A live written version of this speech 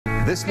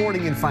This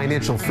morning in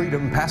Financial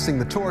Freedom, passing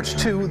the torch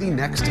to the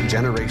next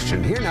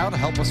generation. Here now to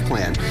help us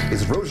plan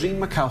is Rogine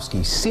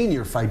Makowski,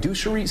 Senior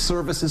Fiduciary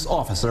Services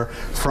Officer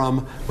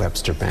from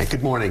Webster Bank.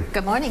 Good morning.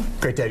 Good morning.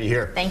 Great to have you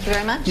here. Thank you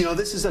very much. You know,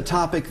 this is a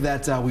topic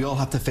that we all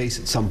have to face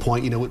at some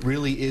point. You know, it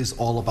really is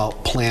all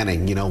about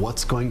planning. You know,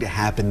 what's going to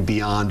happen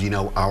beyond,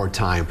 our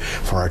time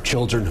for our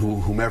children,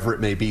 whomever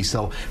it may be.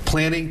 So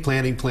planning,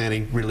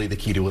 really the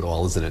key to it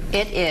all, isn't it?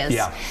 It is.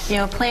 Yeah. You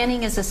know,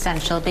 planning is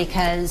essential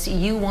because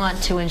you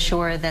want to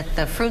ensure that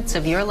the fruits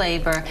of your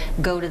labor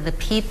go to the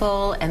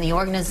people and the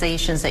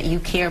organizations that you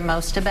care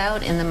most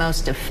about in the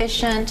most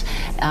efficient,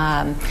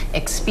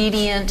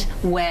 expedient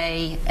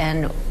way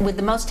and with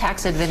the most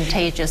tax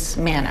advantageous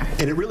manner.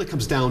 And it really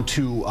comes down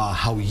to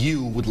how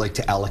you would like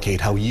to allocate,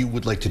 how you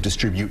would like to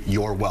distribute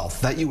your wealth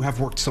that you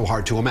have worked so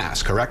hard to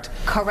amass, correct?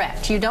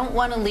 Correct. You don't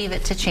want to leave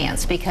it to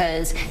chance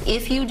because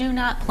if you do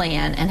not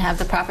plan and have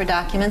the proper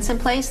documents in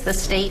place, the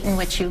state in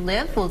which you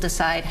live will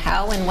decide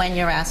how and when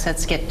your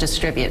assets get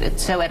distributed.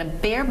 So at a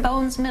bare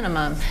bones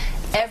minimum,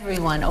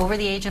 everyone over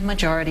the age of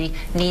majority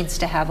needs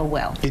to have a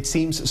will. It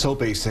seems so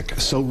basic,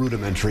 so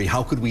rudimentary.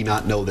 How could we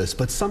not know this?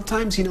 But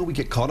sometimes, we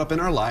get caught up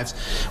in our lives.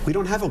 We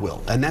don't have a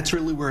will, and that's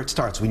really where it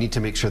starts. We need to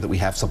make sure that we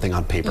have something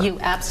on paper. You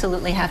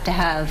absolutely have to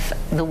have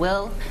the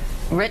will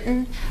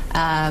written.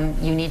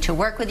 You need to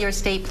work with your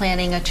estate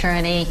planning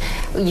attorney.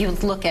 You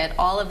look at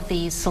all of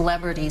these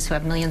celebrities who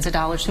have millions of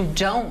dollars who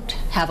don't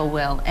have a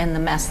will and the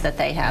mess that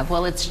they have.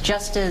 Well, it's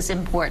just as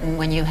important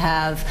when you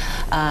have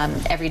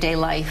everyday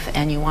life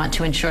and you want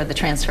to ensure the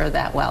transfer of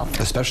that wealth.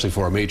 Especially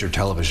for a major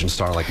television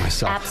star like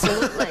myself.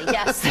 Absolutely,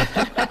 yes.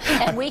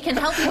 And we can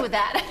help you with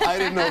that. I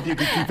didn't know if you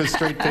could keep a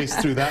straight face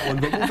through that one.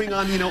 But moving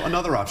on,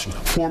 another option,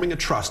 forming a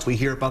trust. We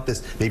hear about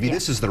this. Maybe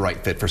this is the right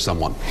fit for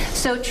someone.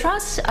 So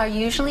trusts are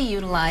usually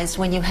utilized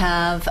when you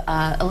have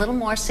a little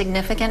more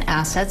significant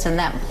assets, and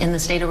that in the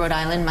state of Rhode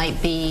Island might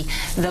be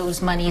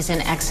those monies in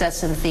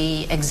excess of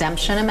the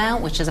exemption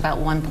amount, which is about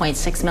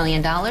 $1.6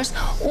 million,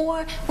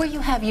 or where you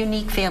have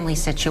unique family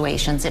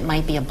situations. It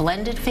might be a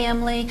blended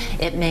family,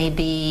 it may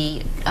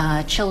be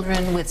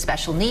children with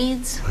special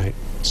needs. Right.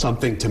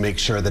 Something to make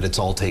sure that it's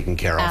all taken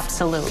care of.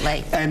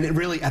 Absolutely. And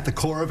really at the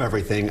core of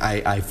everything,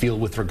 I feel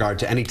with regard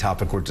to any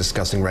topic we're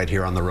discussing right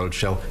here on the Rhode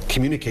Show,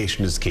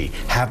 communication is key.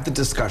 Have the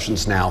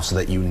discussions now so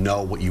that you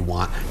know what you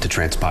want to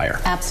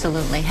transpire.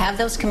 Absolutely. Have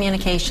those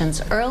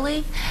communications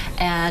early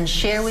and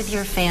share with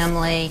your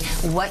family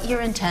what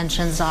your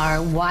intentions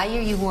are, why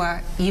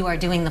you are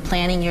doing the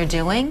planning you're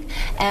doing,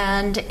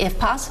 and if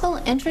possible,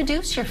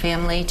 introduce your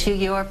family to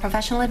your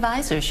professional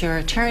advisors, your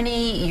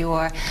attorney,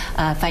 your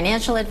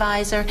financial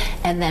advisor,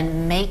 and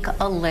then make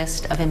a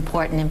list of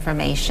important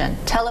information.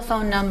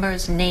 Telephone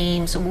numbers,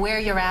 names, where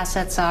your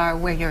assets are,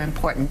 where your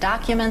important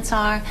documents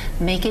are.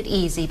 Make it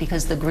easy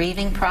because the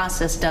grieving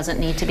process doesn't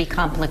need to be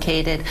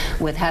complicated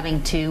with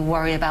having to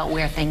worry about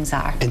where things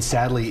are. And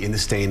sadly, in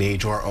this day and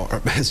age,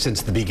 or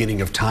since the beginning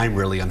of time,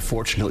 really,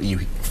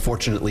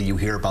 fortunately, you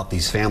hear about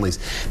these families,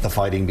 the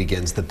fighting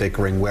begins, the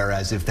bickering,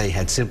 whereas if they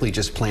had simply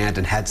just planned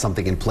and had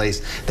something in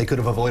place, they could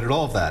have avoided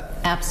all of that.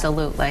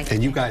 Absolutely.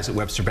 And you guys at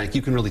Webster Bank,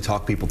 you can really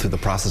talk people through the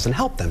process and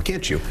help them,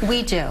 can't you?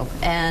 We do,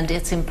 and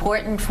it's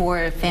important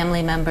for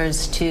family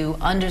members to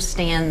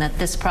understand that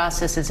this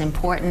process is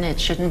important. It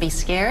shouldn't be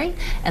scary,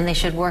 and they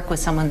should work with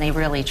someone they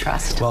really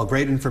trust. Well,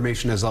 great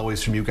information as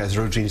always from you guys,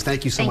 Rogine.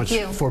 Thank you so much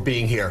for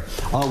being here.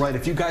 All right,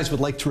 if you guys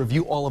would like to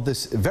review all of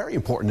this very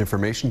important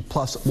information,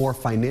 plus more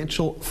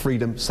financial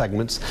freedom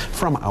segments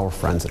from our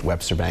friends at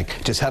Webster Bank,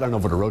 just head on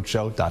over to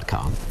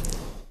rhodeshow.com.